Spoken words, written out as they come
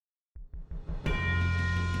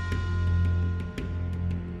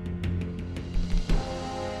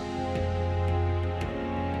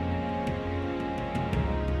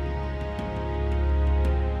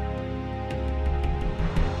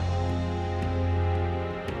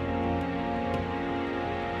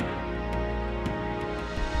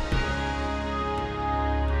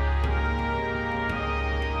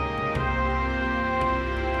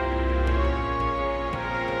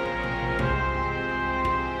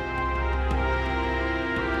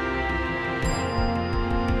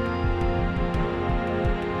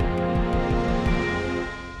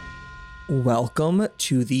Welcome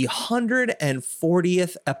to the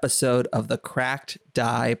 140th episode of the Cracked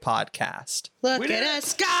Die podcast. Look at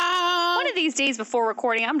us go! One of these days before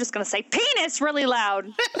recording, I'm just going to say penis really loud.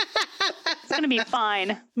 It's going to be fine.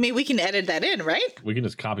 I mean, we can edit that in, right? We can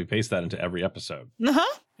just copy paste that into every episode.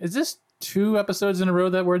 Uh-huh. Is this 2 episodes in a row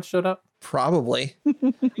that word showed up? Probably.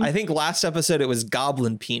 I think last episode it was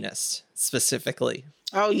goblin penis, specifically.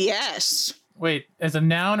 Oh, yes. Wait, as a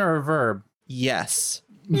noun or a verb? Yes.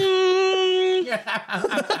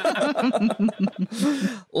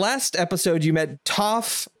 Last episode, you met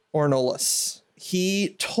Toph Ornolis.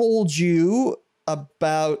 He told you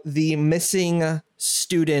about the missing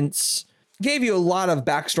students, gave you a lot of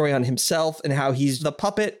backstory on himself and how he's the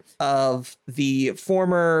puppet of the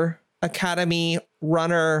former academy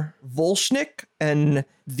runner Volshnik, and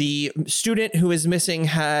the student who is missing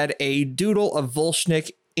had a doodle of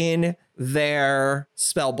Volshnik in their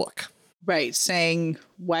spell book. Right, saying,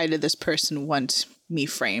 why did this person want me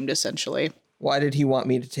framed, essentially? Why did he want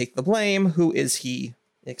me to take the blame? Who is he?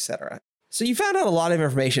 Etc. So you found out a lot of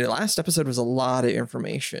information. The last episode was a lot of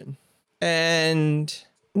information. And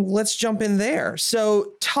let's jump in there.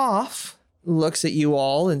 So Toph looks at you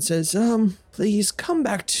all and says, please come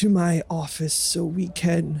back to my office so we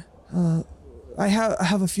can, I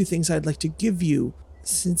have a few things I'd like to give you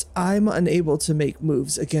since I'm unable to make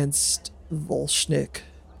moves against Volshnik.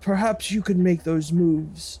 Perhaps you could make those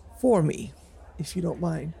moves for me, if you don't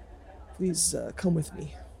mind. Please come with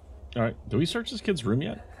me. All right. Do we search this kid's room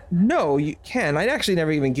yet? No, you can. I actually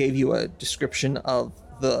never even gave you a description of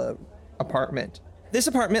the apartment. This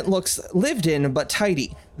apartment looks lived in, but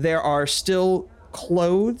tidy. There are still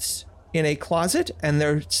clothes in a closet, and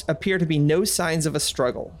there appear to be no signs of a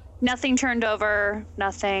struggle. Nothing turned over,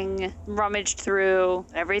 nothing rummaged through.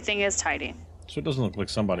 Everything is tidy. So it doesn't look like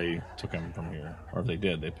somebody took him from here. Or if they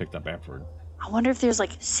did, they picked up afterward. I wonder if there's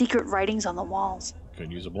like secret writings on the walls. Could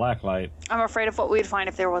use a black light. I'm afraid of what we'd find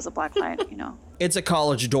if there was a black light, you know. It's a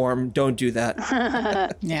college dorm. Don't do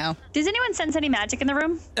that. Yeah. Does anyone sense any magic in the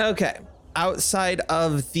room? Okay. Outside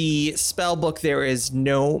of the spell book, there is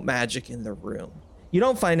no magic in the room. You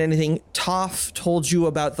don't find anything. Toph told you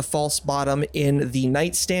about the false bottom in the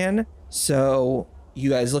nightstand. So you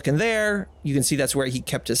guys look in there. You can see that's where he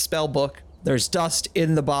kept his spell book. There's dust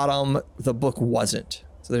in the bottom. The book wasn't.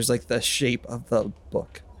 So there's like the shape of the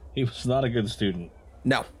book. He was not a good student.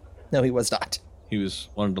 No, he was not. He was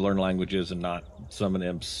wanted to learn languages and not summon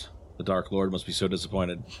imps. The Dark Lord must be so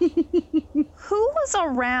disappointed. Who was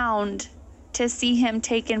around to see him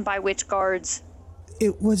taken by witch guards?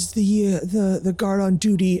 It was the guard on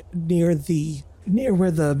duty near where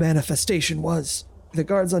the manifestation was. The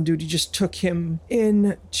guards on duty just took him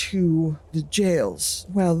into the jails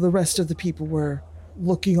while the rest of the people were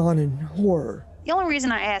looking on in horror. The only reason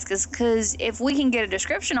I ask is because if we can get a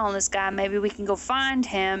description on this guy, maybe we can go find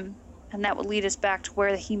him, and that would lead us back to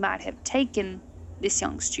where he might have taken this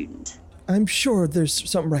young student. I'm sure there's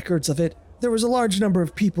some records of it. There was a large number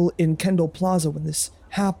of people in Kendall Plaza when this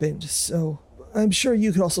happened, so I'm sure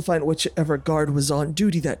you could also find whichever guard was on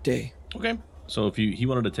duty that day. Okay. So if he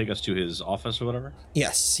wanted to take us to his office or whatever?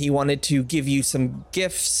 Yes, he wanted to give you some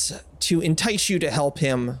gifts to entice you to help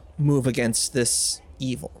him move against this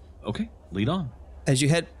evil. Okay, lead on. As you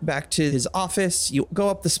head back to his office, you go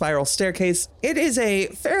up the spiral staircase. It is a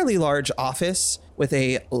fairly large office with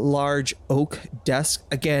a large oak desk.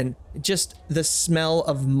 Again, just the smell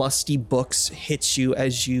of musty books hits you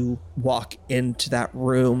as you walk into that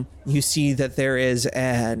room. You see that there is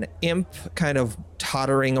an imp kind of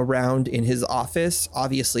tottering around in his office,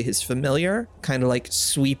 obviously his familiar, kind of like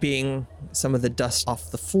sweeping some of the dust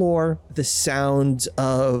off the floor. The sound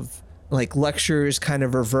of like lectures kind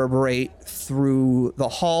of reverberate through the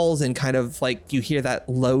halls, and kind of like you hear that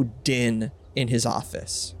low din in his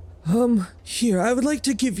office. Here, I would like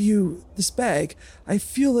to give you this bag. I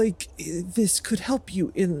feel like this could help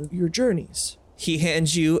you in your journeys. He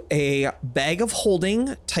hands you a bag of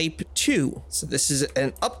holding type 2. So this is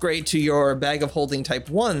an upgrade to your bag of holding type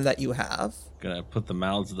 1 that you have. Gonna put the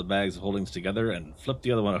mouths of the bags of holdings together and flip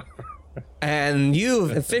the other one over. And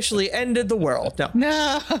you've officially ended the world.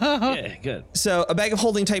 No. Yeah, good. So a bag of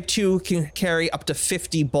holding type 2 can carry up to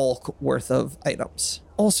 50 bulk worth of items.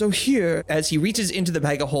 Also here, as he reaches into the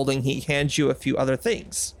bag of holding, he hands you a few other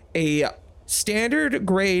things. A standard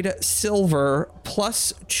grade silver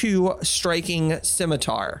 +2 striking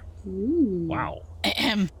scimitar. Ooh. Wow.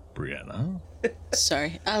 Brianna.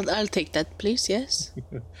 Sorry, I'll take that, please. Yes.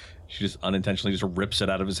 She just unintentionally just rips it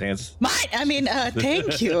out of his hands.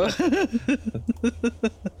 Thank you.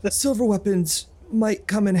 Silver weapons might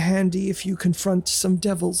come in handy if you confront some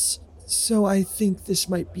devils, so I think this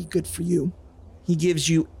might be good for you. He gives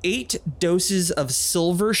you 8 doses of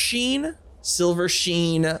Silver Sheen. Silver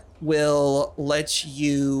Sheen will let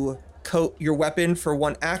you coat your weapon for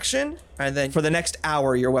 1 action, and then for the next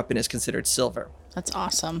hour, your weapon is considered silver. That's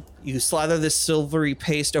awesome. You slather this silvery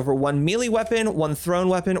paste over 1 melee weapon, 1 thrown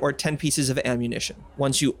weapon, or 10 pieces of ammunition.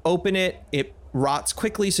 Once you open it, it rots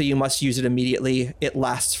quickly, so you must use it immediately. It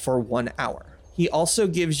lasts for 1 hour. He also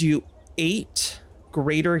gives you 8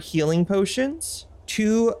 greater healing potions,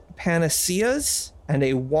 2 panaceas, and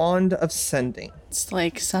a wand of sending. It's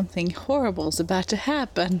like something horrible is about to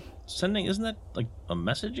happen. Sending, isn't that like a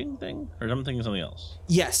messaging thing? Or am I thinking of something else?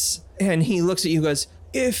 Yes. And he looks at you and goes,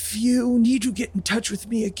 if you need to get in touch with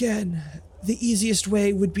me again, the easiest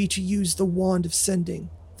way would be to use the wand of sending.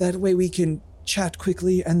 That way we can chat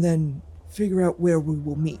quickly and then figure out where we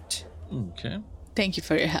will meet. Okay. Thank you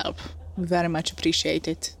for your help. We very much appreciate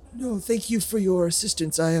it. No, thank you for your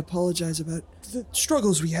assistance. I apologize about the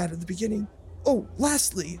struggles we had at the beginning. Oh,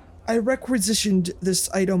 lastly, I requisitioned this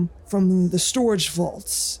item from the storage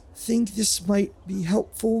vaults. Think this might be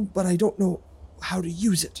helpful, but I don't know how to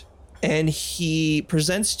use it. And he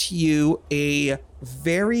presents to you a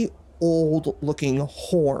very old-looking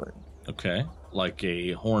horn. Okay. Like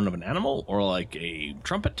a horn of an animal or like a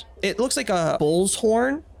trumpet? It looks like a bull's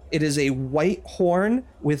horn. It is a white horn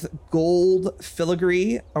with gold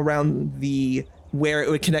filigree around the where it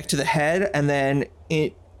would connect to the head, and then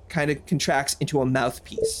it kind of contracts into a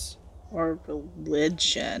mouthpiece. Or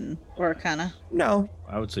religion. Arcana. No.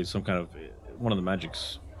 I would say some kind of one of the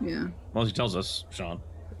magics. Yeah. Well, he tells us, Sean.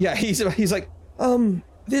 Yeah, he's like,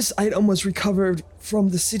 this item was recovered from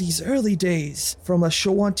the city's early days from a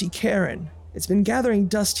Shawanti Karen. It's been gathering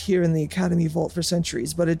dust here in the Academy Vault for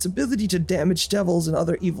centuries, but its ability to damage devils and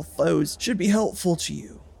other evil foes should be helpful to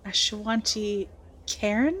you. A Shawanti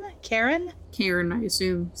Karen? Karen? Karen, I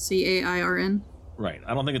assume. Cairn. Right.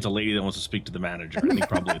 I don't think it's a lady that wants to speak to the manager. I think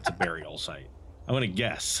probably it's a burial site. I'm going to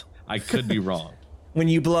guess. I could be wrong. When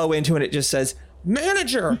you blow into it, it just says,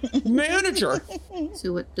 Manager! Manager!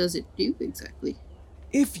 So what does it do exactly?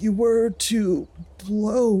 If you were to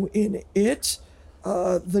blow in it,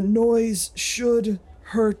 the noise should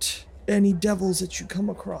hurt any devils that you come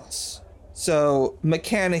across. So,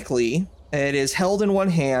 mechanically, it is held in one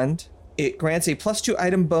hand. It grants a +2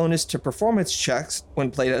 item bonus to performance checks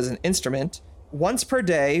when played as an instrument. Once per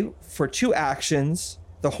day, for 2 actions,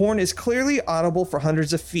 the horn is clearly audible for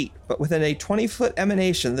hundreds of feet, but within a 20-foot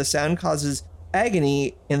emanation, the sound causes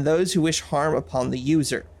agony in those who wish harm upon the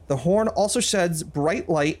user. The horn also sheds bright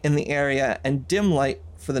light in the area and dim light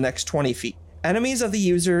for the next 20 feet. Enemies of the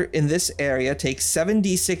user in this area take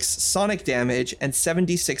 7d6 sonic damage and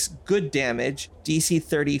 7d6 good damage, DC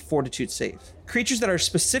 30 fortitude save. Creatures that are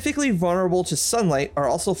specifically vulnerable to sunlight are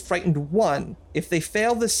also frightened 1 if they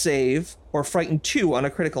fail the save, or frightened 2 on a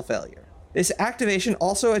critical failure. This activation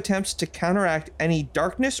also attempts to counteract any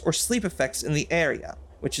darkness or sleep effects in the area,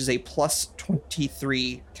 which is a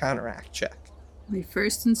 +23 counteract check. My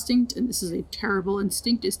first instinct, and this is a terrible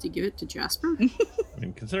instinct, is to give it to Jasper. I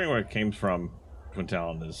mean, considering where it came from,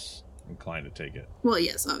 Quintalon is inclined to take it. Well,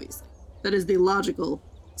 yes, obviously. That is the logical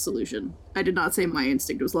solution. I did not say my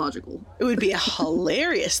instinct was logical. It would be a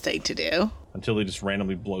hilarious thing to do. Until he just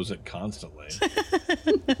randomly blows it constantly.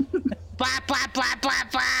 Blah, blah, blah, blah,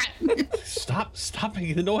 blah. Stop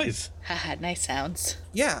making the noise. Haha, nice sounds.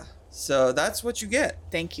 Yeah, so that's what you get.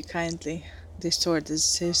 Thank you kindly. This sword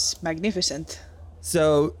is magnificent.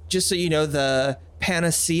 So, just so you know, the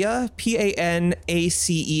Panacea, Panacea,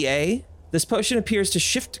 this potion appears to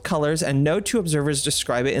shift colors, and no 2 observers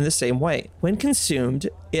describe it in the same way. When consumed,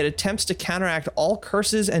 it attempts to counteract all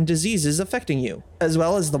curses and diseases affecting you, as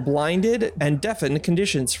well as the blinded and deafened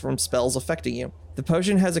conditions from spells affecting you. The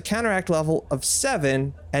potion has a counteract level of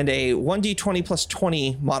 7 and a 1d20 plus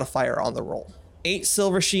 20 modifier on the roll. 8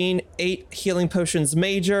 Silver Sheen, 8 Healing Potions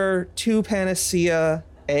Major, 2 Panacea,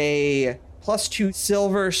 a +2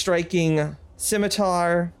 Silver Striking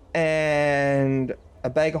Scimitar, and a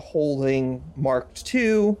Bag of Holding marked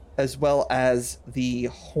 2, as well as the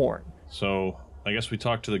horn. So I guess we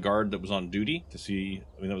talked to the guard that was on duty to see.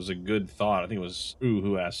 I mean, that was a good thought. I think it was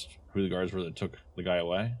who asked who the guards were that took the guy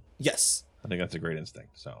away. Yes. I think that's a great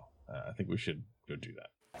instinct. So I think we should go do that.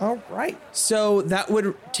 All right. So that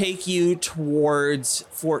would take you towards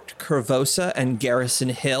Fort Curvosa and Garrison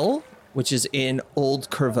Hill, which is in Old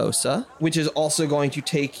Curvosa, which is also going to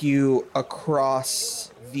take you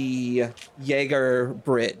across the Jaeger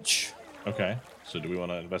Bridge. Okay. So do we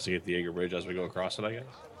want to investigate the Jaeger Bridge as we go across it, I guess?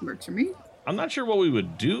 Works for me. I'm not sure what we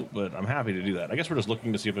would do, but I'm happy to do that. I guess we're just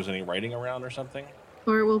looking to see if there's any writing around or something.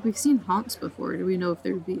 Or, well, we've seen haunts before. Do we know if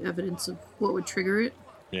there would be evidence of what would trigger it?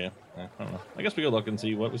 Yeah, I don't know. I guess we go look and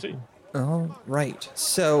see what we see. All right.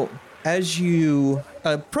 So as you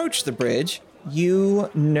approach the bridge, you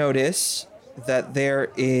notice that there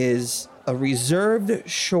is a reserved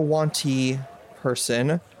Shawanti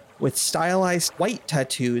person with stylized white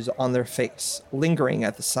tattoos on their face, lingering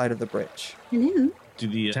at the side of the bridge. Hello. Do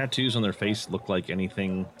the tattoos on their face look like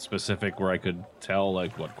anything specific where I could tell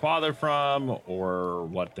like what qua they're from or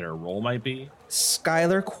what their role might be?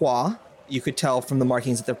 Skylar Qua, you could tell from the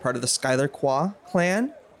markings that they're part of the Skylar Qua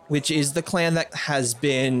clan, which is the clan that has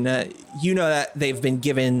been, that they've been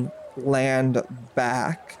given land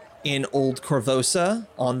back in Old Corvosa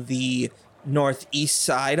on the northeast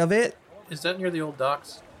side of it. Is that near the old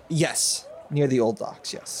docks? Yes, near the old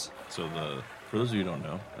docks, yes. So for those of you who don't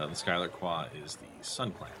know, the Skylar Qua is the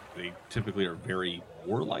Sun Clan. They typically are very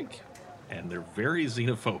warlike and they're very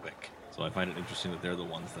xenophobic. So I find it interesting that they're the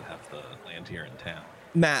ones that have the land here in town.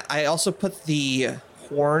 Matt, I also put the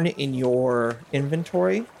horn in your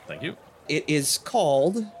inventory. Thank you. It is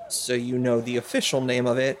called, so you know the official name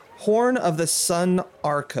of it, Horn of the Sun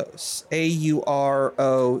Arcos. Aurochs.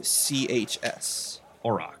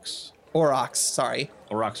 Aurochs. Aurochs, sorry.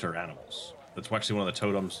 Aurochs are animals. That's actually one of the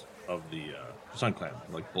totems of the Sun Clan,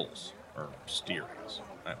 like bulls or steer.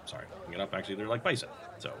 I'm sorry, looking it up. Actually, they're like bison.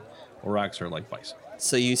 So Aurochs are like bison.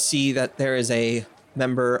 So you see that there is a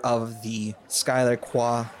member of the Skylar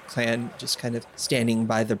Qua clan just kind of standing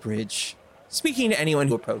by the bridge, speaking to anyone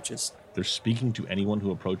who approaches. They're speaking to anyone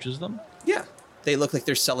who approaches them? Yeah, they look like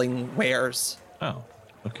they're selling wares. Oh,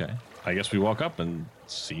 okay. I guess we walk up and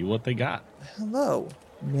see what they got. Hello,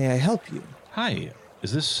 may I help you? Hi,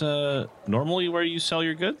 is this normally where you sell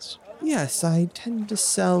your goods? Yes, I tend to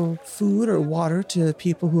sell food or water to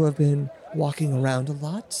people who have been walking around a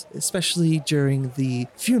lot, especially during the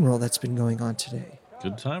funeral that's been going on today.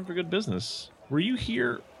 Good time for good business. Were you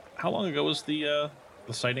here? How long ago was the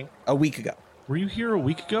sighting? A week ago. Were you here a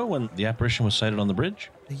week ago when the apparition was sighted on the bridge?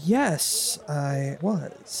 Yes, I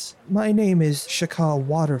was. My name is Shaka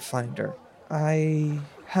Waterfinder. I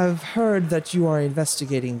have heard that you are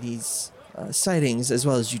investigating these sightings as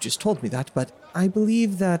well as you just told me that, but I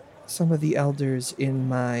believe that some of the elders in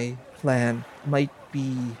my clan might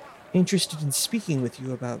be interested in speaking with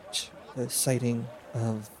you about the sighting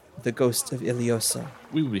of the ghost of Iliosa.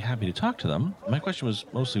 We would be happy to talk to them. My question was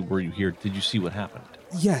mostly, were you here? Did you see what happened?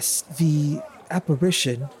 Yes, the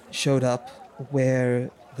apparition showed up where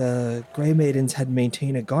the Grey Maidens had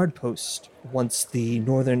maintained a guard post once the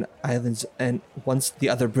northern islands and once the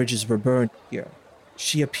other bridges were burned here.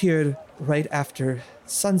 She appeared right after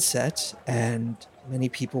sunset, and many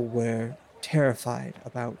people were terrified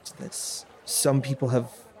about this. Some people have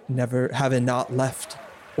not left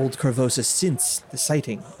Old Corvosa since the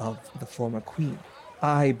sighting of the former queen.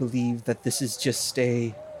 I believe that this is just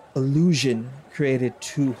a illusion created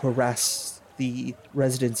to harass the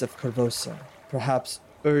residents of Corvosa, perhaps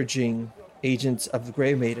urging agents of the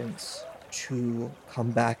Grey Maidens to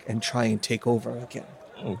come back and try and take over again.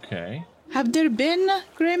 Okay. Have there been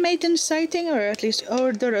Grey Maiden sighting, or at least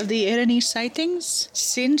Order of the Irony sightings,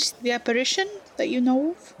 since the apparition that you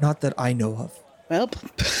know of? Not that I know of. Well,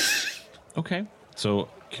 Okay. So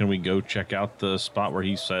can we go check out the spot where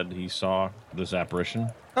he said he saw this apparition?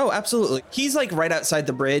 Oh, absolutely. He's like right outside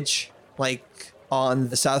the bridge, like on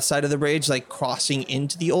the south side of the bridge, like crossing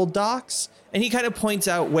into the old docks. And he kind of points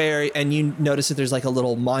out where, and you notice that there's like a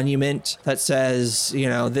little monument that says,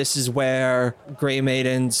 this is where Grey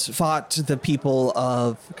Maidens fought the people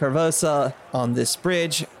of Corvosa on this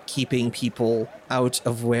bridge, keeping people out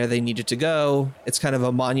of where they needed to go. It's kind of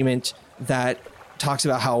a monument that talks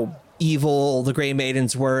about how evil the Grey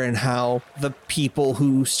Maidens were and how the people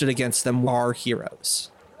who stood against them are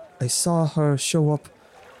heroes. I saw her show up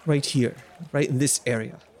right here, right in this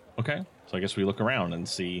area. Okay. So I guess we look around and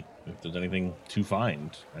see if there's anything to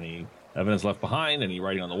find. Any evidence left behind, any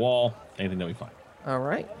writing on the wall, anything that we find. All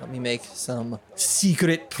right, let me make some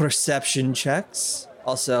secret perception checks.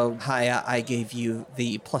 Also, Haya, I gave you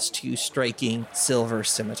the +2 striking silver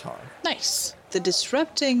scimitar. nice. The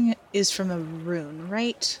disrupting is from a rune,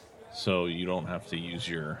 right? So you don't have to use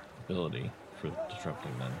your ability for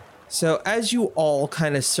disrupting then. So as you all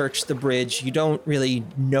kind of search the bridge, you don't really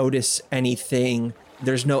notice anything.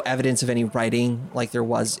 There's no evidence of any writing like there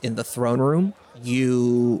was in the throne room.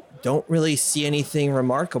 You don't really see anything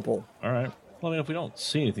remarkable. All right. Well, I mean, if we don't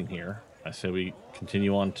see anything here, I say we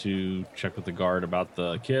continue on to check with the guard about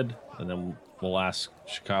the kid, and then we'll ask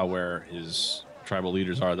Shaka where his tribal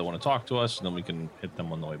leaders are that want to talk to us, and then we can hit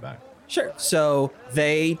them on the way back. Sure. So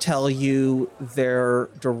they tell you they're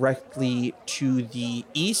directly to the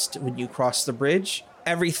east when you cross the bridge.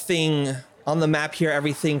 Everything on the map here,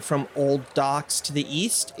 everything from Old Docks to the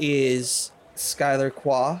east is Skylar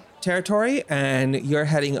Qua territory, and you're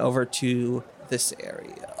heading over to this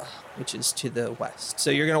area, which is to the west.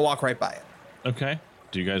 So you're going to walk right by it. Okay.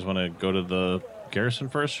 Do you guys want to go to the garrison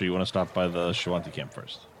first, or you want to stop by the Shawanti camp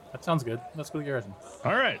first? That sounds good. Let's go to Garrison.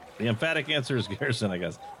 All right. The emphatic answer is garrison, I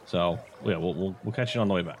guess. So, yeah, we'll catch you on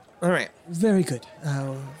the way back. All right. Very good.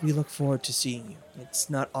 We look forward to seeing you. It's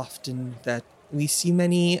not often that we see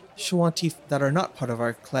many Shawanti that are not part of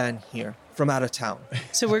our clan here from out of town.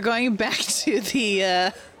 So we're going back to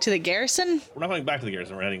the garrison? We're not going back to the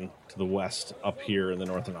garrison. We're heading to the west, up here in the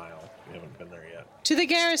Northern Isle. We haven't been there yet. To the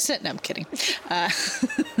garrison? No, I'm kidding.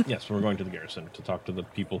 Yes, we're going to the garrison to talk to the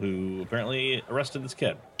people who apparently arrested this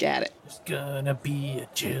kid. Got it. It's gonna be a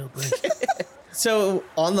jailbreak. So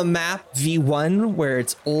on the map V1, where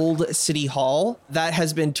it's Old City Hall, that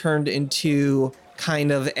has been turned into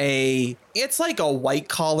kind of it's like a white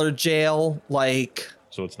collar jail, like.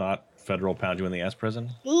 So it's not federal pound you in the ass prison?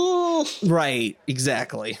 Right,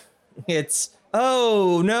 exactly. It's,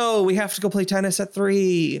 oh no, we have to go play tennis at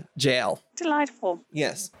 3 jail. Delightful.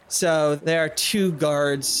 Yes. So there are 2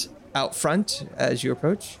 guards out front as you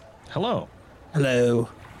approach. Hello. Hello.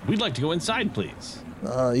 We'd like to go inside, please.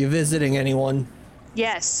 You visiting anyone?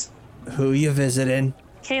 Yes. Who you visiting?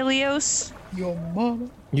 Kalios. Your mama.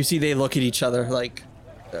 You see they look at each other like,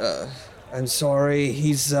 I'm sorry,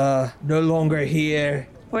 he's no longer here.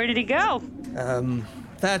 Where did he go?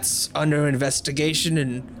 That's under investigation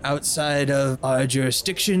and outside of our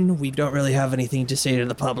jurisdiction. We don't really have anything to say to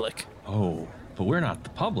the public. Oh, but we're not the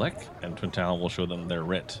public. And Twin Talon will show them their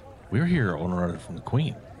writ. We're here on order from the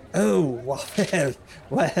Queen. Oh, well.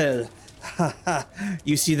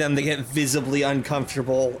 You see them, they get visibly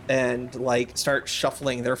uncomfortable and like start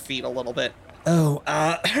shuffling their feet a little bit. Oh,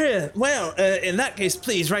 well, in that case,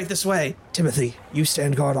 please, right this way. Timothy, you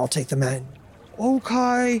stand guard, I'll take the man.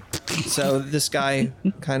 Okay. So this guy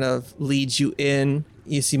kind of leads you in.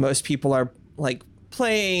 You see most people are like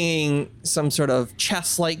playing some sort of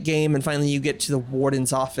chess-like game, and finally you get to the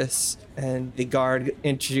warden's office, and the guard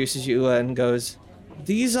introduces you and goes,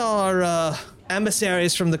 "These are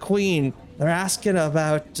emissaries from the Queen. They're asking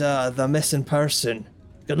about the missing person.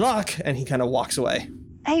 Good luck." And he kind of walks away.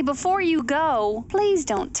 Hey, before you go, please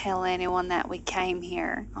don't tell anyone that we came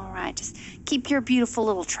here. All right, just keep your beautiful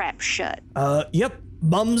little trap shut. Yep,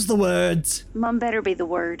 mum's the words. Mum better be the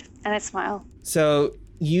word. And I smile. So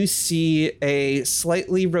you see a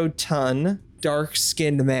slightly rotund,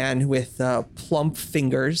 dark-skinned man with plump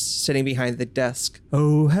fingers sitting behind the desk.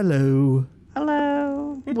 Oh, hello.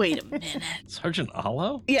 Hello. Wait a minute. Sergeant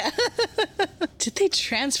Alo? Yeah. Did they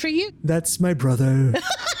transfer you? That's my brother.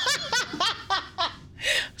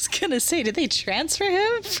 I was gonna say, did they transfer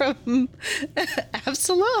him from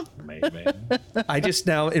Absalom? Maybe. I just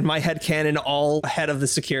now, in my head canon, all head of the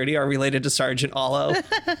security are related to Sergeant Alo.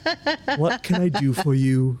 What can I do for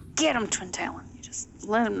you? Get him, Twin Talon. You just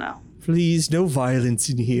let him know. Please, no violence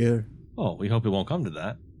in here. Oh, we hope it won't come to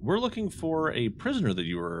that. We're looking for a prisoner that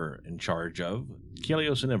you were in charge of,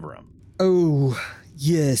 Kalios and Ivaram. Oh,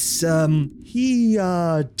 yes, he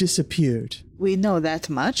disappeared. We know that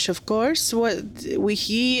much, of course.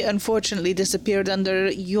 He unfortunately disappeared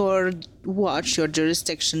under your watch, your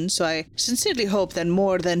jurisdiction, so I sincerely hope that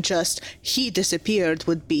more than just he disappeared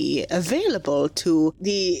would be available to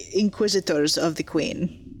the inquisitors of the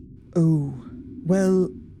Queen. Oh, well,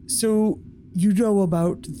 so you know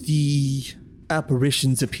about the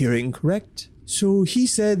apparitions appearing, correct? So he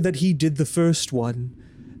said that he did the first one,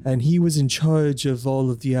 and he was in charge of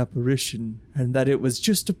all of the apparition, and that it was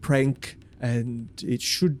just a prank, and it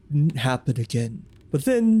shouldn't happen again. But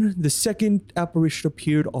then the second apparition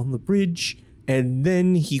appeared on the bridge, and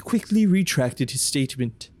then he quickly retracted his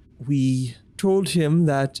statement. We told him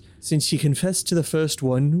that since he confessed to the first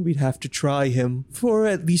one, we'd have to try him for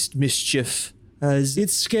at least mischief, as it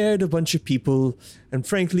scared a bunch of people and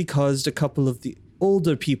frankly caused a couple of the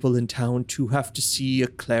older people in town to have to see a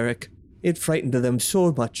cleric. It frightened them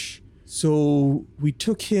so much. So we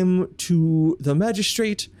took him to the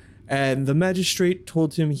magistrate, and the magistrate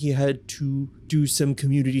told him he had to do some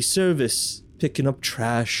community service, picking up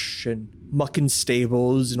trash and mucking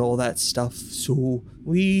stables and all that stuff. So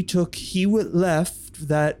he left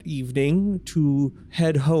that evening to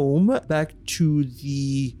head home back to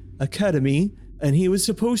the academy, and he was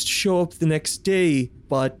supposed to show up the next day,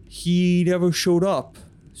 but he never showed up.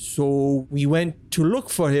 So we went to look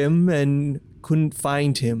for him and couldn't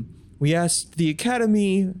find him. We asked the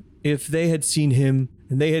academy if they had seen him,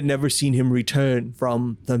 and they had never seen him return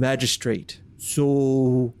from the magistrate.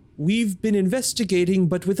 So we've been investigating,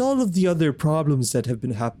 but with all of the other problems that have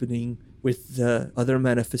been happening, with the other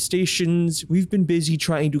manifestations. We've been busy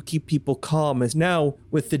trying to keep people calm, as now,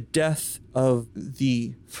 with the death of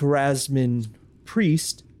the Pharasman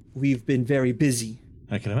priest, we've been very busy.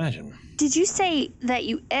 I can imagine. Did you say that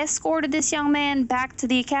you escorted this young man back to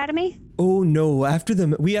the academy? Oh no,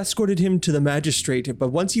 we escorted him to the magistrate, but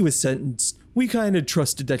once he was sentenced, we kind of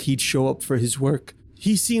trusted that he'd show up for his work.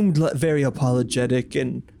 He seemed very apologetic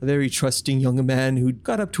and a very trusting young man who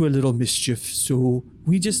got up to a little mischief, so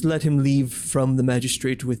we just let him leave from the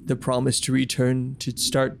magistrate with the promise to return to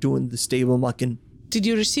start doing the stable mucking. Did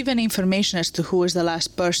you receive any information as to who was the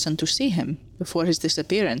last person to see him before his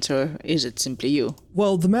disappearance, or is it simply you?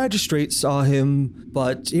 Well, the magistrate saw him,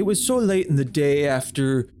 but it was so late in the day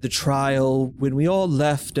after the trial when we all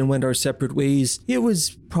left and went our separate ways. It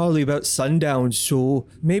was probably about sundown, so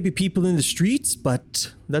maybe people in the streets,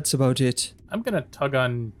 but that's about it. I'm gonna tug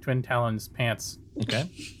on Twin Talon's pants. Okay.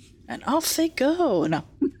 And off they go. No.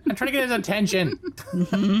 I'm trying to get his attention.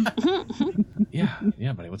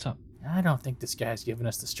 Yeah, buddy, what's up? I don't think this guy's giving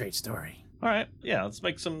us the straight story. All right, yeah, let's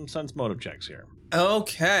make some sense motive checks here.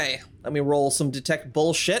 Okay, let me roll some detect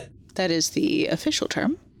bullshit. That is the official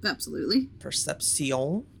term. Absolutely.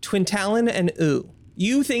 Perception. Twin Talon and Ooh.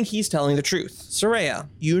 You think he's telling the truth. Soraya,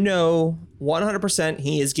 you know 100%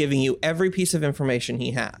 he is giving you every piece of information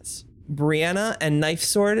he has. Brianna and Knife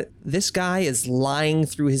Sword, this guy is lying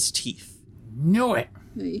through his teeth. Knew it.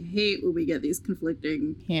 I hate when we get these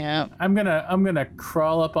conflicting. Yeah. I'm gonna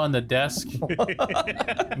crawl up on the desk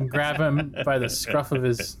and grab him by the scruff of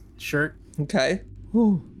his shirt. Okay.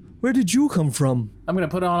 Oh, where did you come from? I'm gonna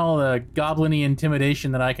put on all the goblin-y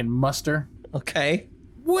intimidation that I can muster. Okay.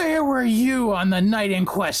 Where were you on the night in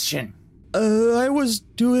question? I was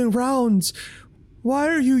doing rounds. Why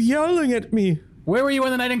are you yelling at me? Where were you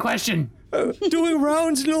on the night in question? Doing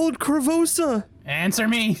rounds in Old Corvosa. Answer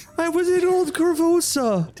me. I was in Old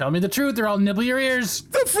Corvosa. Tell me the truth or I'll nibble your ears.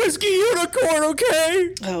 The frisky unicorn,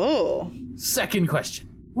 okay? Oh. Second question.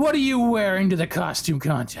 What are you wearing to the costume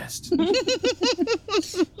contest?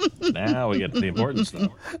 Now we get to the important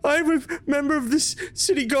stuff. I'm a member of this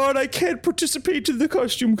city guard. I can't participate in the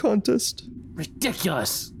costume contest.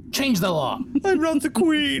 Ridiculous. Change the law. I'm not the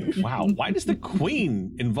queen. Wow, why is the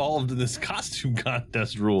queen involved in this costume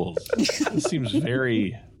contest rules? This seems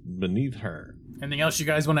very beneath her. Anything else you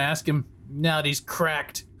guys want to ask him? Now that he's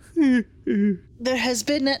cracked. There has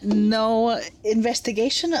been no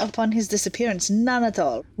investigation upon his disappearance. None at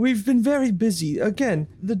all. We've been very busy. Again,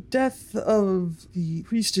 the death of the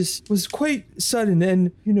priestess was quite sudden,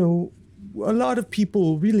 and, you know, a lot of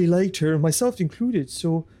people really liked her, myself included,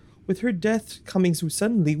 so with her death coming so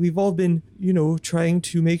suddenly, we've all been, you know, trying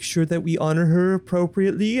to make sure that we honor her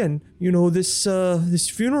appropriately, and, you know, this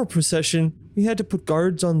funeral procession, we had to put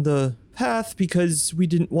guards on the path because we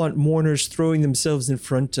didn't want mourners throwing themselves in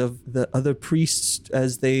front of the other priests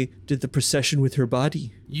as they did the procession with her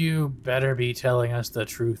body. You better be telling us the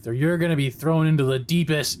truth or you're gonna be thrown into the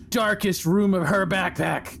deepest, darkest room of her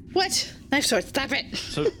backpack. What? Knife Sword, stop it.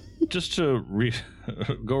 So, just to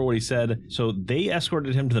go over what he said, so they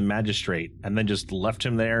escorted him to the magistrate and then just left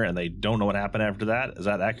him there and they don't know what happened after that? Is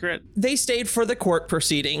that accurate? They stayed for the court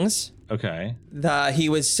proceedings. Okay. He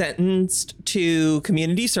was sentenced to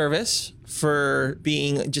community service for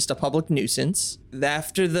being just a public nuisance.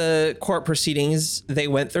 After the court proceedings, they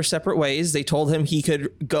went their separate ways. They told him he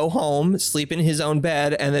could go home, sleep in his own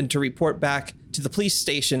bed, and then to report back to the police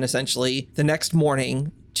station, essentially, the next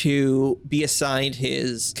morning to be assigned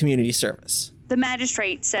his community service. The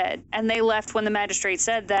magistrate said, and they left when the magistrate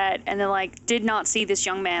said that, and then did not see this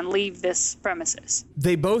young man leave this premises.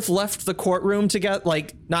 They both left the courtroom together,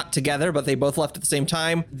 not together, but they both left at the same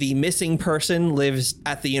time. The missing person lives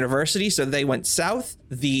at the university, so they went south.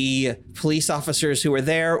 The police officers who were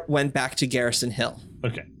there went back to Garrison Hill.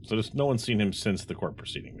 Okay, so there's no one's seen him since the court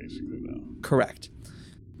proceeding, basically, though. Correct.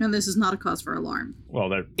 And this is not a cause for alarm.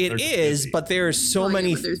 Well, it is, but there's so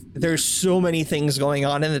many there's so many things going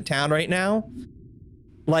on in the town right now.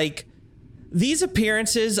 Like, these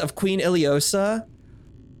appearances of Queen Iliosa,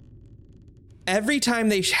 every time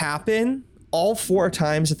they happen, all 4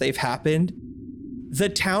 times that they've happened, the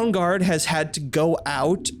town guard has had to go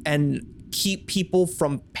out and keep people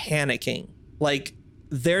from panicking. Like,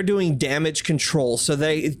 they're doing damage control, so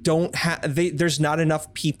they don't have. There's not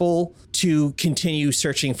enough people to continue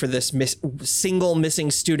searching for this single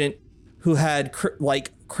missing student who had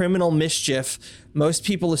criminal mischief. Most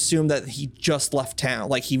people assume that he just left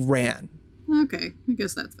town, he ran. Okay, I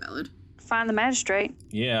guess that's valid. Find the magistrate.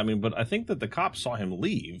 Yeah, I mean, but I think that the cops saw him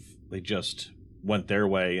leave. They just went their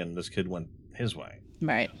way, and this kid went his way.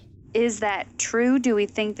 Right. Is that true? Do we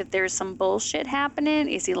think that there's some bullshit happening?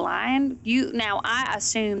 Is he lying? Now, I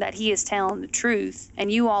assume that he is telling the truth,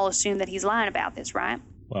 and you all assume that he's lying about this, right?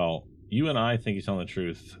 Well, you and I think he's telling the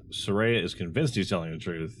truth. Soraya is convinced he's telling the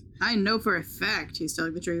truth. I know for a fact he's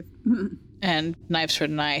telling the truth. And Knives for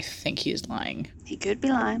Knife think he's lying. He could be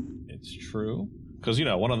lying. It's true. Because,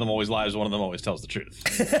 one of them always lies, one of them always tells the truth.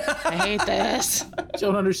 I hate this.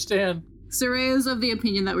 Don't understand. Saray is of the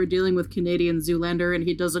opinion that we're dealing with Canadian Zoolander and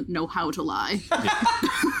he doesn't know how to lie.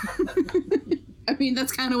 I mean,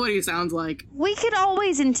 that's kind of what he sounds like. We could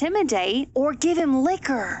always intimidate or give him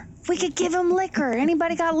liquor. We could give him liquor.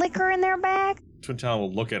 Anybody got liquor in their bag? Twin Talon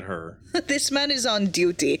will look at her. This man is on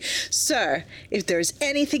duty. Sir, if there's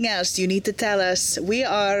anything else you need to tell us, we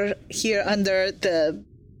are here under the...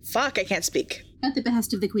 Fuck, I can't speak. At the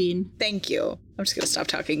behest of the Queen. Thank you. I'm just gonna stop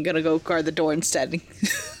talking. I'm gonna go guard the door instead.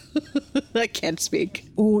 I can't speak.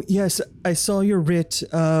 Oh, yes, I saw your writ.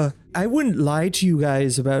 I wouldn't lie to you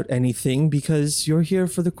guys about anything because you're here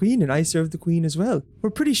for the Queen and I serve the Queen as well. We're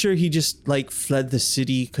pretty sure he just, fled the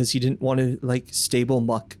city because he didn't want to, stable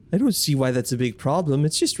muck. I don't see why that's a big problem.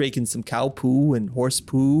 It's just raking some cow poo and horse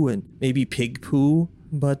poo and maybe pig poo,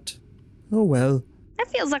 but oh well. That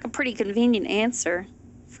feels like a pretty convenient answer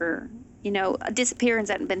for, a disappearance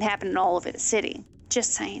that had been happening all over the city.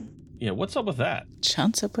 Just saying. Yeah, what's up with that?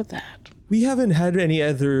 Chance up with that. We haven't had any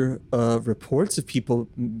other reports of people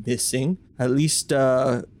missing, at least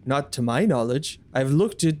not to my knowledge. I've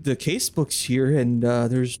looked at the case books here and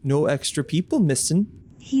there's no extra people missing.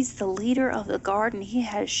 He's the leader of the guard and he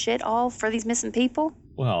has shit all for these missing people?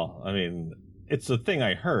 Well, it's a thing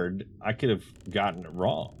I heard. I could have gotten it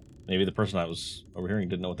wrong. Maybe the person I was overhearing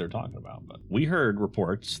didn't know what they were talking about. But we heard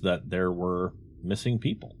reports that there were missing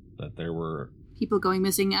people, that there were... people going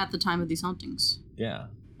missing at the time of these hauntings. Yeah.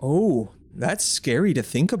 Oh, that's scary to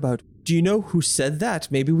think about. Do you know who said that?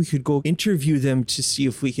 Maybe we could go interview them to see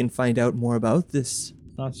if we can find out more about this.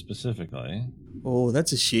 Not specifically. Oh,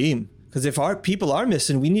 that's a shame. Because if our people are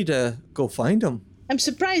missing, we need to go find them. I'm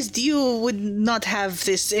surprised you would not have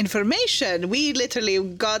this information. We literally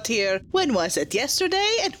got here, when was it?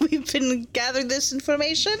 Yesterday? And we've been gathering this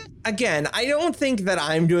information? Again, I don't think that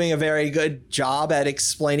I'm doing a very good job at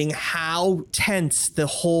explaining how tense the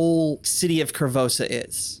whole city of Korvosa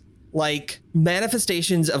is.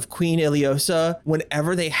 Manifestations of Queen Iliosa,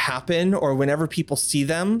 whenever they happen or whenever people see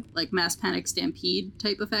them. Like mass panic stampede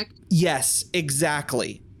type effect? Yes,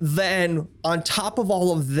 exactly. Then, on top of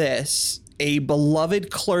all of this, a beloved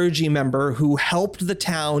clergy member who helped the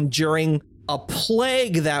town during a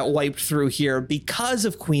plague that wiped through here because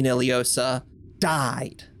of Queen Iliosa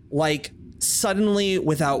died. Suddenly,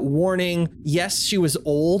 without warning. Yes, she was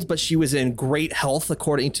old, but she was in great health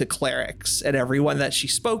according to clerics and everyone that she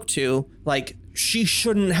spoke to. She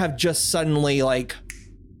shouldn't have just suddenly,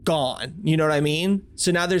 gone. You know what I mean?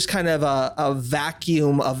 So now there's kind of a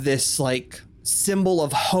vacuum of this, symbol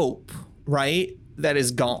of hope, right? That is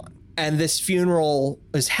gone. And this funeral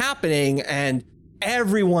is happening and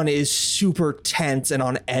everyone is super tense and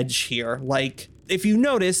on edge here. If you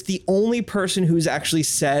notice, the only person who's actually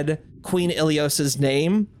said Queen Iliosa's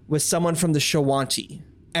name was someone from the Shoanti.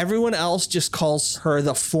 Everyone else just calls her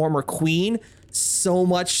the former queen, so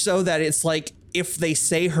much so that it's if they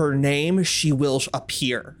say her name, she will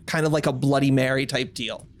appear. Kind of like a Bloody Mary type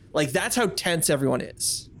deal. That's how tense everyone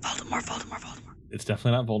is. Voldemort. It's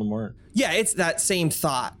definitely not Voldemort. Yeah, it's that same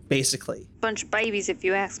thought, basically. Bunch of babies, if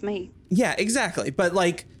you ask me. Yeah, exactly. But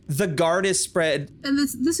the guard is spread. And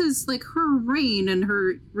this is her reign, and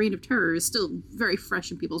her reign of terror is still very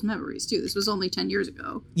fresh in people's memories too. This was only 10 years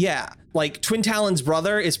ago. Yeah, Twin Talon's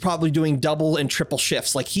brother is probably doing double and triple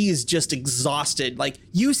shifts. He is just exhausted.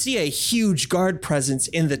 You see a huge guard presence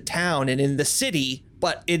in the town and in the city,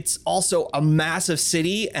 but it's also a massive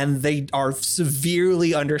city and they are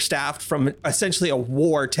severely understaffed from essentially a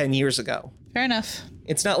war 10 years ago. Fair enough.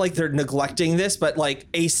 It's not like they're neglecting this, but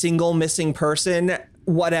a single missing person,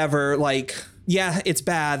 whatever, yeah, it's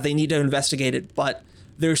bad. They need to investigate it. But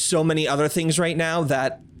there's so many other things right now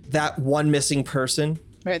that one missing person.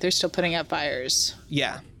 Right, they're still putting out fires.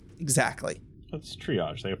 Yeah, exactly. That's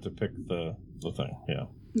triage. They have to pick the thing. Yeah.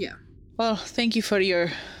 Yeah. Well, thank you for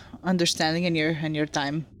your understanding and your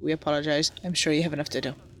time. We apologize. I'm sure you have enough to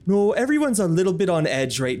do. No, everyone's a little bit on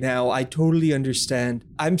edge right now. I totally understand.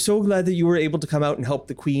 I'm so glad that you were able to come out and help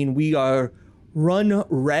the Queen. We are run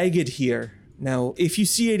ragged here. Now, if you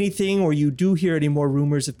see anything or you do hear any more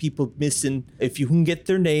rumors of people missing, if you can get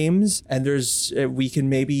their names and we can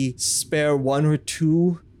maybe spare 1 or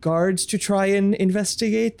 2 guards to try and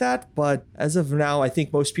investigate that. But as of now, I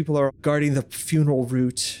think most people are guarding the funeral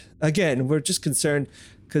route. Again, we're just concerned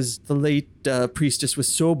because the late priestess was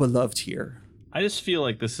so beloved here. I just feel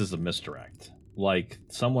like this is a misdirect. Like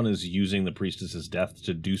someone is using the priestess's death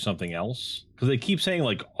to do something else. Because they keep saying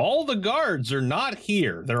like, all the guards are not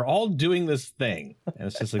here. They're all doing this thing. And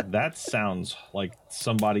it's just like, that sounds like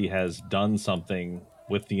somebody has done something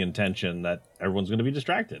with the intention that everyone's going to be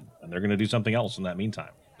distracted and they're going to do something else in that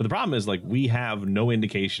meantime. But the problem is like, we have no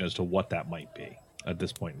indication as to what that might be at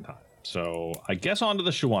this point in time. So I guess on to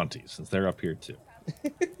the Shawanti, since they're up here too.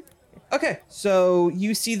 Okay, so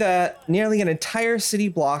you see that nearly an entire city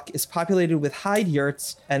block is populated with hide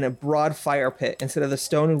yurts and a broad fire pit instead of the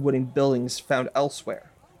stone and wooden buildings found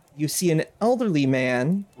elsewhere. You see an elderly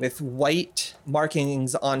man with white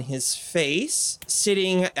markings on his face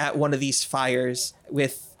sitting at one of these fires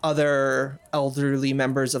with other elderly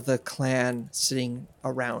members of the clan sitting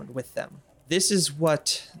around with them. This is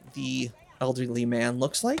what the elderly man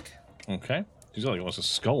looks like. Okay. He's got like almost a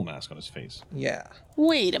skull mask on his face. Yeah.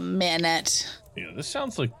 Wait a minute. Yeah, this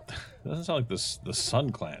sounds like doesn't sound like the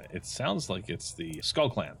Sun Clan. It sounds like it's the Skull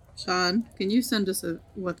Clan. Sean, can you send us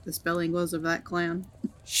what the spelling was of that clan?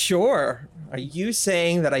 Sure. Are you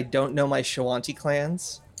saying that I don't know my Shawanti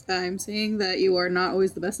clans? I'm saying that you are not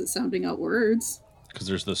always the best at sounding out words. Because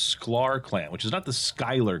there's the Sklar Clan, which is not the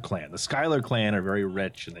Skylar Clan. The Skylar Clan are very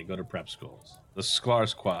rich and they go to prep schools. The Sklar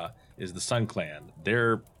Squaw is the Sun Clan.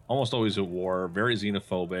 They're almost always at war, very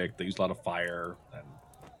xenophobic. They use a lot of fire and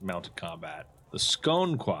mounted combat. The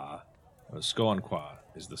Skoanqua, or the Skoanqua,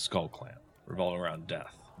 is the Skull Clan, revolving around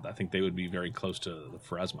death. I think they would be very close to the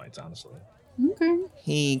Pharasmites, honestly. Okay.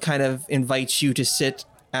 He kind of invites you to sit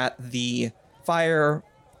at the fire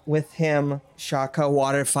with him. Shaka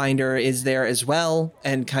Waterfinder is there as well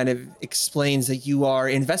and kind of explains that you are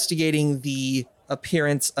investigating the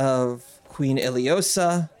appearance of Queen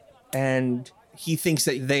Iliosa, and he thinks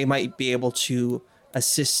that they might be able to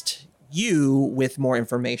assist you with more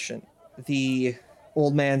information. The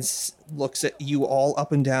old man looks at you all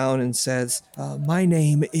up and down and says, my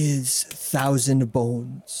name is Thousand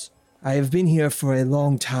Bones. I have been here for a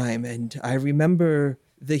long time, and I remember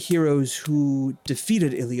the heroes who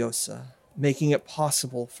defeated Iliosa, making it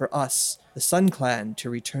possible for us, the Sun Clan, to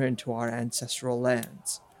return to our ancestral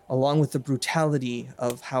lands, along with the brutality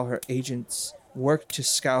of how her agents worked to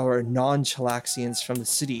scour non-Chalaxians from the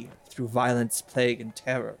city through violence, plague, and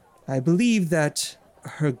terror. I believe that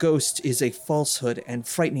her ghost is a falsehood and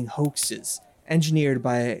frightening hoaxes engineered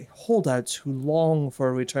by holdouts who long for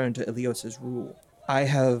a return to Iliosa's rule. I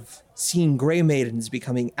have seen Grey Maidens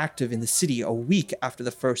becoming active in the city a week after the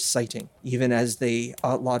first sighting, even as the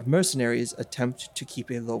outlawed mercenaries attempt to keep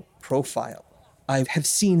a low profile. I have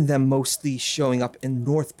seen them mostly showing up in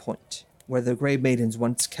North Point, where the Grey Maidens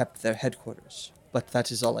once kept their headquarters, but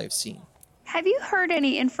that is all I've seen. Have you heard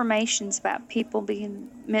any informations about people being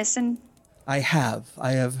missing? I have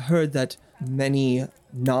heard that many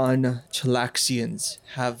non-Chalaxians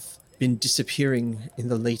have been disappearing in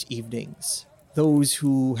the late evenings. Those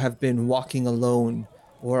who have been walking alone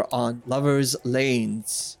or on lovers'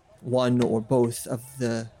 lanes, one or both of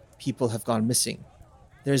the people have gone missing.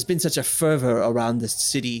 There's been such a fervor around the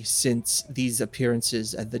city since these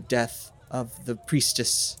appearances and the death of the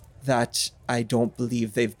priestess that I don't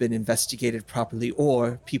believe they've been investigated properly,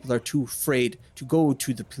 or people are too afraid to go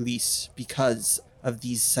to the police because of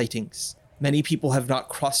these sightings. Many people have not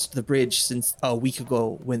crossed the bridge since a week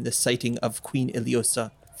ago when the sighting of Queen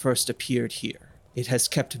Iliosa first appeared here. It has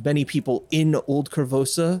kept many people in Old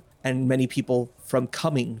Curvosa and many people from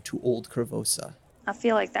coming to Old Curvosa. I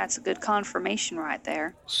feel like that's a good confirmation right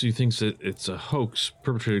there. So you think that it's a hoax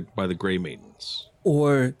perpetrated by the Grey Maidens?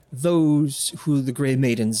 Or those who the Grey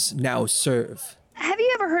Maidens now serve. Have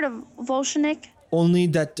you ever heard of Volshenik? Only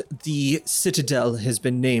that the Citadel has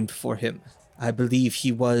been named for him. I believe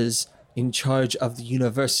he was in charge of the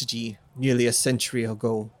university nearly a century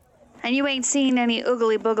ago. And you ain't seen any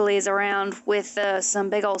oogly booglies around with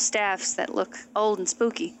some big old staffs that look old and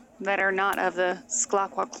spooky that are not of the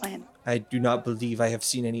Sklakwa clan? I do not believe I have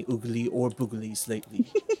seen any oogly or booglies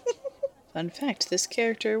lately. Fun fact, this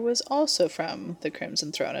character was also from the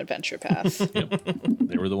Crimson Throne Adventure Path. Yep.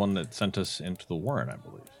 They were the one that sent us into the Warren, I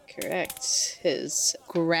believe. Correct. His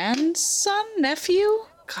grandson, nephew?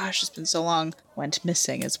 Gosh, it's been so long. Went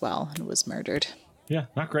missing as well and was murdered. Yeah,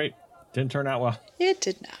 not great. Didn't turn out well. It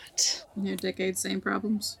did not. New decade, same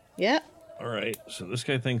problems. Yeah. All right, so this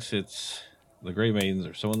guy thinks it's the Grey Maidens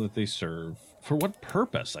or someone that they serve. For what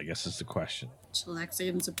purpose, I guess, is the question.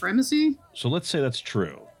 Chalaxian supremacy? So let's say that's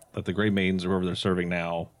true, that the Grey Maidens, or whoever they're serving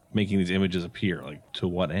now, making these images appear. Like, to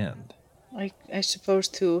what end? I suppose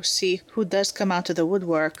to see who does come out of the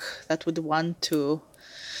woodwork that would want to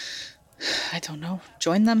I don't know.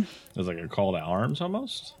 Join them. It's like a call to arms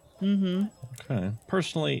almost? Mm-hmm. Okay.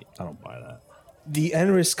 Personally, I don't buy that. The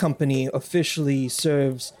Enris Company officially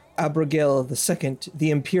serves Abigail II,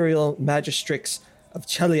 the Imperial Magistrix of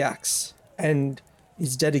Cheliax, and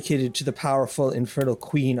is dedicated to the powerful Infernal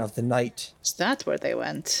Queen of the Night. Is that where they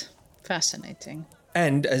went? Fascinating.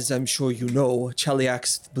 And, as I'm sure you know,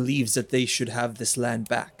 Cheliax believes that they should have this land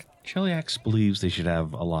back. Cheliax believes they should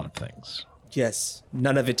have a lot of things. Yes,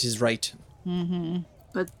 none of it is right.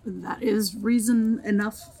 But that is reason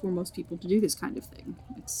enough for most people to do this kind of thing.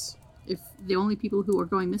 It's if the only people who are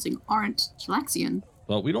going missing aren't Chelaxian.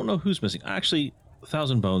 Well, we don't know who's missing. Actually,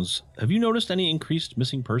 Thousand Bones, have you noticed any increased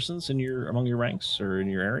missing persons among your ranks or in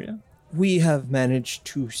your area? We have managed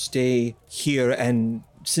to stay here, and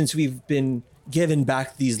since we've been given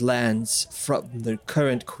back these lands from the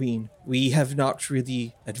current queen, we have not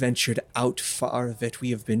really adventured out far of it.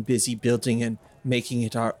 We have been busy building and making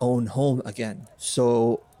it our own home again.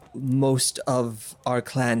 So most of our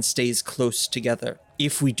clan stays close together.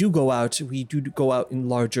 If we do go out, we do go out in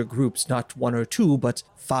larger groups, not 1 or 2, but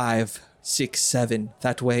 5, 6, 7.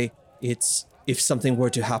 That way, it's if something were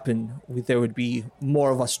to happen, there would be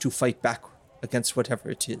more of us to fight back against whatever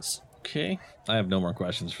it is. Okay. I have no more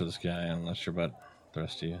questions for this guy. I'm not sure about the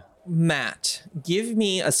rest of you. Matt, give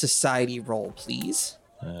me a society roll, please.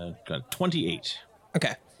 Got 28.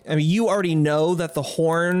 Okay. I mean, you already know that the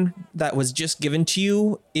horn that was just given to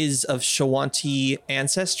you is of Shawanti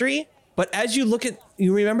ancestry. But as you look at,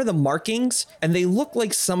 you remember the markings, and they look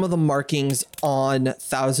like some of the markings on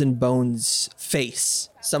Thousand Bones' face,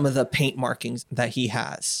 some of the paint markings that he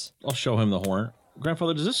has. I'll show him the horn.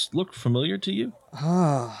 Grandfather, does this look familiar to you?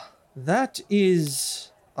 That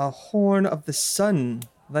is a horn of the sun.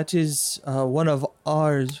 That is one of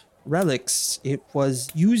our relics. It was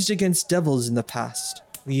used against devils in the past.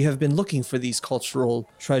 We have been looking for these cultural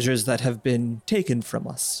treasures that have been taken from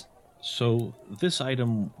us. So this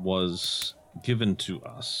item was given to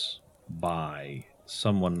us by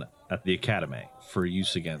someone at the academy for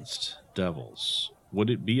use against devils. Would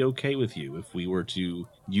it be okay with you if we were to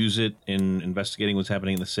use it in investigating what's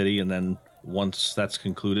happening in the city, and then once that's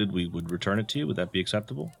concluded, we would return it to you? Would that be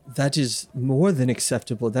acceptable? That is more than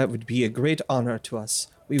acceptable. That would be a great honor to us.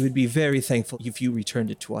 We would be very thankful if you returned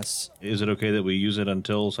it to us. Is it okay that we use it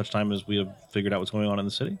until such time as we have figured out what's going on in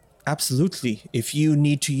the city? Absolutely. If you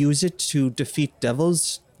need to use it to defeat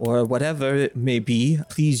devils or whatever it may be,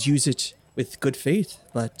 please use it with good faith.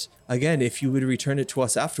 But again, if you would return it to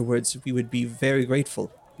us afterwards, we would be very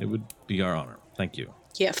grateful. It would be our honor. Thank you.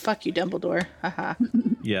 Yeah, fuck you, Dumbledore. Haha.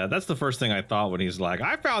 Yeah, that's the first thing I thought when he's like,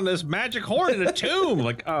 I found this magic horn in a tomb.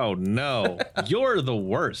 Like, oh no, you're the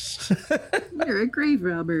worst. You're a grave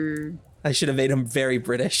robber. I should have made him very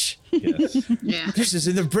British. Yes. Yeah. This is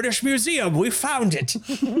in the British Museum. We found it.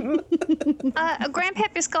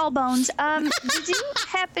 Grandpappy Skullbones, did you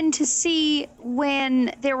happen to see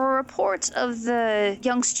when there were reports of the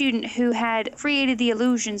young student who had created the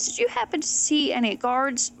illusions, did you happen to see any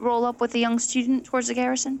guards roll up with the young student towards the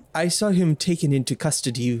garrison? I saw him taken into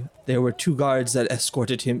custody. There were 2 guards that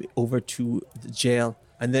escorted him over to the jail.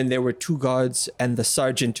 And then there were 2 guards and the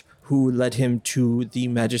sergeant who led him to the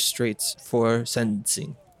magistrates for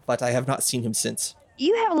sentencing. But I have not seen him since.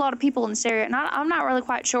 You have a lot of people in this area, and I'm not really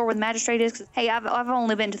quite sure where the magistrate is. 'Cause, hey, I've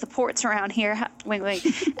only been to the ports around here. Wait.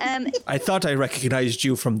 I thought I recognized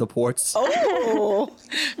you from the ports. Oh,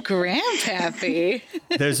 Grandpappy.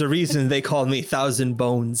 There's a reason they call me Thousand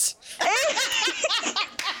Bones.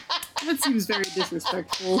 That seems very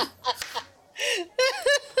disrespectful.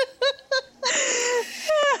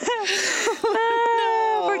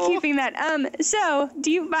 We're keeping that. So, do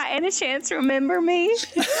you by any chance remember me?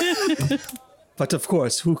 But of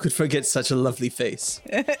course, who could forget such a lovely face?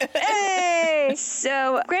 Hey!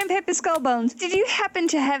 So, Grandpappy Skullbones, did you happen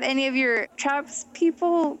to have any of your tribes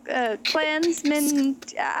people, clansmen?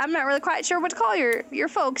 I'm not really quite sure what to call your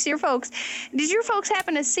folks. Did your folks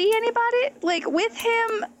happen to see anybody, like, with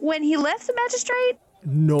him when he left the magistrate?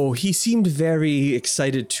 No, he seemed very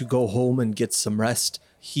excited to go home and get some rest.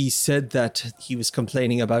 He said that he was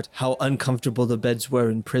complaining about how uncomfortable the beds were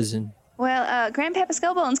in prison. Well, Grandpappy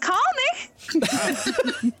Skullbones, call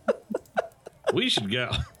me! We should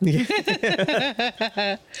go.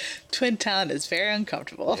 Twin Town is very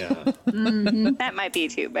uncomfortable. Yeah. That might be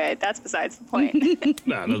too bad. That's besides the point.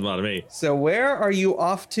 Nah, it doesn't bother me. So where are you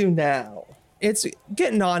off to now? It's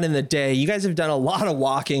getting on in the day. You guys have done a lot of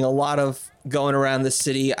walking, a lot of going around the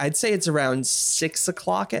city. I'd say it's around 6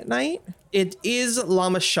 o'clock at night. It is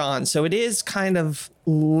Lamashan, so it is kind of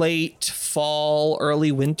late fall,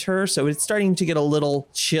 early winter, so it's starting to get a little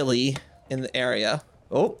chilly in the area.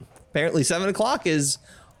 Oh, apparently 7 o'clock is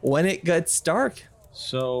when it gets dark.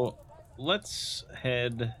 So let's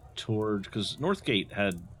head toward, because Northgate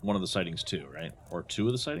had one of the sightings too, right? Or two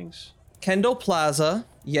of the sightings? Kendall Plaza,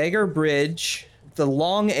 Jaeger Bridge, the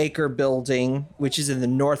Long Acre Building, which is in the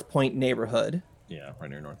North Point neighborhood. Yeah, right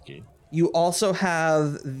near Northgate. You also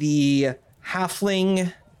have the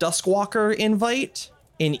Halfling Duskwalker invite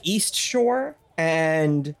in East Shore.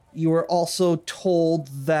 And you were also told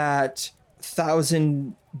that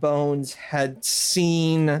Thousand Bones had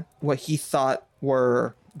seen what he thought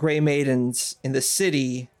were Grey Maidens in the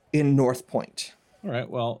city in North Point. All right,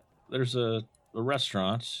 well, there's a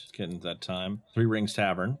restaurant, getting to that time, Three Rings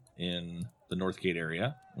Tavern in the Northgate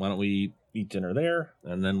area. Why don't we eat dinner there,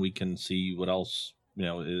 and then we can see what else,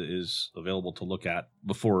 is available to look at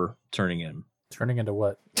before turning in. Turning into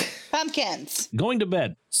what? Pumpkins. Going to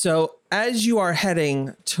bed. So as you are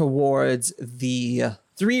heading towards the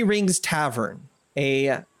Three Rings Tavern,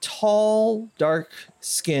 a tall,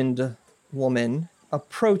 dark-skinned woman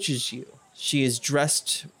approaches you. She is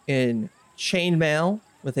dressed in chainmail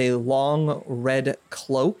with a long red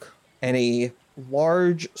cloak and a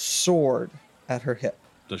large sword at her hip.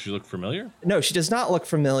 Does she look familiar? No, she does not look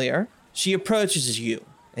familiar. She approaches you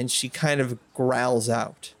and she kind of growls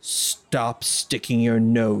out, "Stop sticking your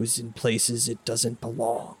nose in places it doesn't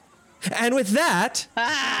belong." And with that,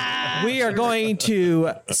 we are going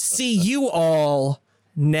to see you all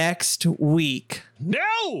next week.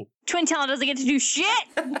 No! Twin Talent doesn't get to do shit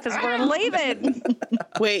because we're leaving.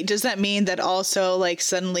 Wait, does that mean that also, like,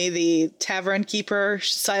 suddenly the tavern keeper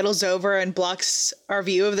sidles over and blocks our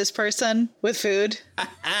view of this person with food?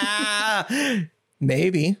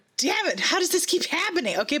 Maybe. Damn it, how does this keep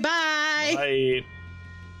happening? Okay, bye. Bye.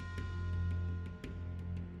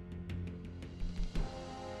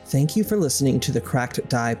 Thank you for listening to the Cracked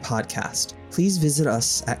Die podcast. Please visit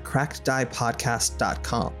us at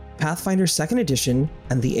crackeddiepodcast.com. Pathfinder 2nd Edition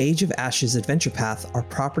and the Age of Ashes Adventure Path are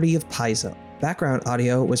property of Paizo. Background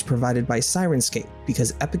audio was provided by Sirenscape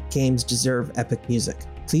because epic games deserve epic music.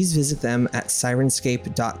 Please visit them at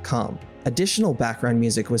sirenscape.com. Additional background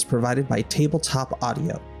music was provided by Tabletop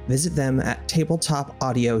Audio. Visit them at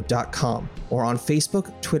tabletopaudio.com or on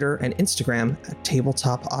Facebook, Twitter, and Instagram at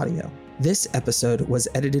Tabletop Audio. This episode was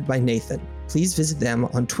edited by Nathan. Please visit them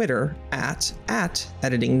on Twitter at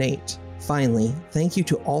EditingNate. Finally, thank you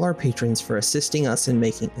to all our patrons for assisting us in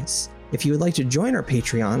making this. If you would like to join our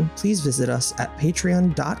Patreon, please visit us at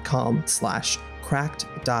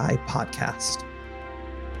patreon.com/crackeddiepodcast.